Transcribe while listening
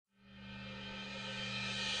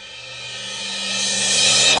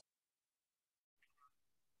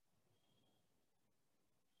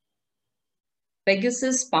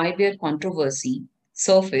Pegasus spyware controversy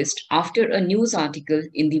surfaced after a news article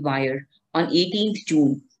in The Wire on 18th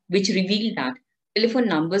June, which revealed that telephone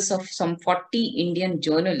numbers of some 40 Indian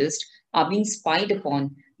journalists are being spied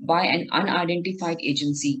upon by an unidentified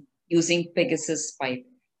agency using Pegasus spyware.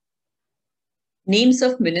 Names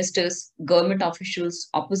of ministers, government officials,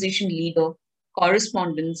 opposition leader,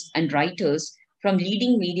 correspondents, and writers from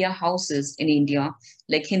leading media houses in India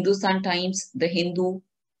like Hindustan Times, The Hindu,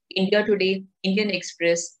 India Today, Indian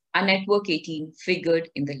Express, and Network 18 figured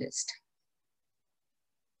in the list.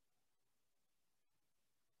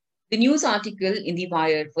 The news article in The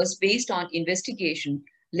Wire was based on investigation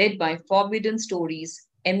led by Forbidden Stories,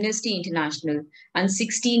 Amnesty International, and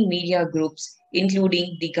 16 media groups,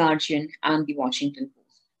 including The Guardian and The Washington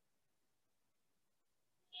Post.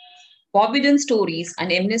 Forbidden Stories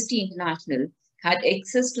and Amnesty International had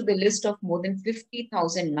access to the list of more than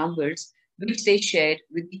 50,000 numbers which they shared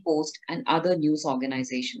with the Post and other news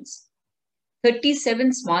organizations.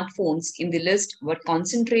 37 smartphones in the list were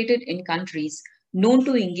concentrated in countries known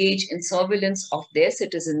to engage in surveillance of their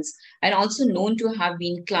citizens and also known to have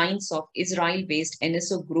been clients of Israel-based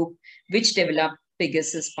NSO group which developed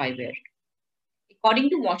Pegasus spyware. According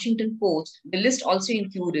to Washington Post, the list also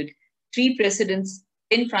included 3 presidents,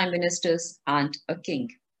 10 prime ministers, and a king.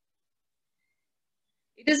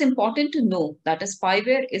 It is important to know that a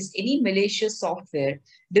spyware is any malicious software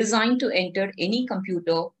designed to enter any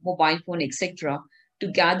computer, mobile phone, etc.,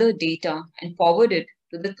 to gather data and forward it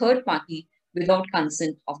to the third party without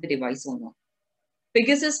consent of the device owner.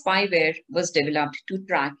 Pegasus spyware was developed to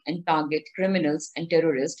track and target criminals and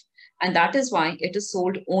terrorists, and that is why it is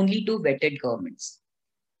sold only to vetted governments.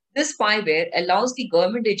 This spyware allows the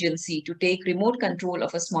government agency to take remote control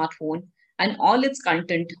of a smartphone and all its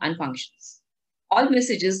content and functions. All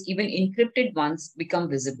messages, even encrypted ones, become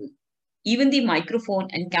visible. Even the microphone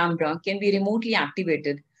and camera can be remotely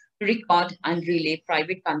activated to record and relay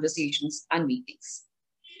private conversations and meetings.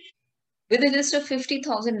 With a list of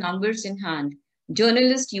 50,000 numbers in hand,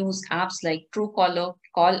 journalists use apps like Truecaller,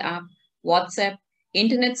 Call App, WhatsApp,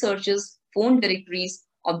 internet searches, phone directories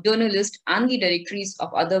of journalists, and the directories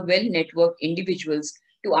of other well-networked individuals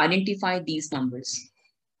to identify these numbers.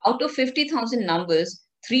 Out of 50,000 numbers,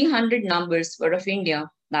 300 numbers were of India,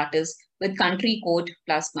 that is, with country code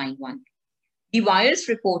 +91. The Wire's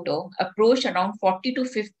reporter approached around 40 to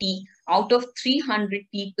 50 out of 300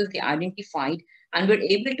 people they identified and were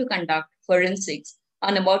able to conduct forensics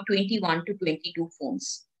on about 21 to 22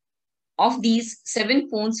 phones. Of these, 7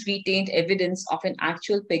 phones retained evidence of an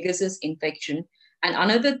actual Pegasus infection, and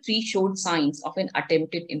another 3 showed signs of an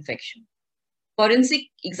attempted infection. Forensic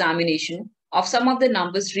examination of some of the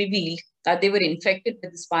numbers revealed that they were infected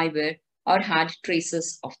with the spyware or had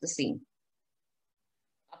traces of the same.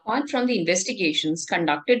 Apart from the investigations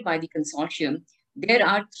conducted by the consortium, there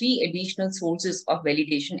are 3 additional sources of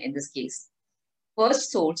validation in this case.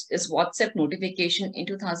 First source is WhatsApp notification in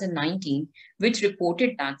 2019, which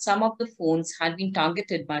reported that some of the phones had been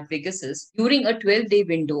targeted by Pegasus during a 12-day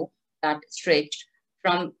window that stretched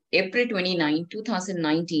from April 29,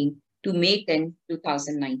 2019 to May 10,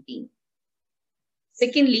 2019.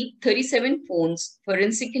 Secondly, 37 phones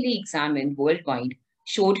forensically examined worldwide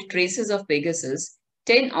showed traces of Pegasus,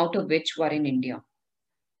 10 out of which were in India.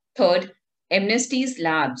 Third, Amnesty's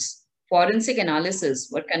labs forensic analysis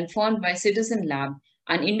were confirmed by Citizen Lab,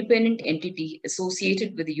 an independent entity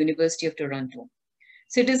associated with the University of Toronto.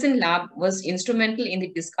 Citizen Lab was instrumental in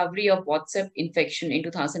the discovery of WhatsApp infection in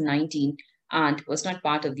 2019 and was not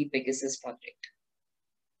part of the Pegasus project.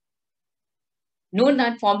 Note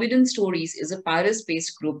that Forbidden Stories is a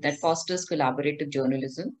Paris-based group that fosters collaborative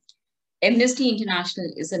journalism. Amnesty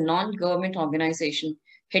International is a non-government organization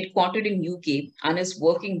headquartered in UK and is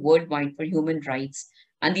working worldwide for human rights,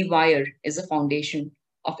 and The Wire is a foundation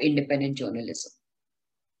of independent journalism.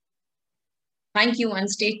 Thank you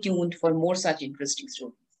and stay tuned for more such interesting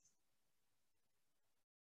stories.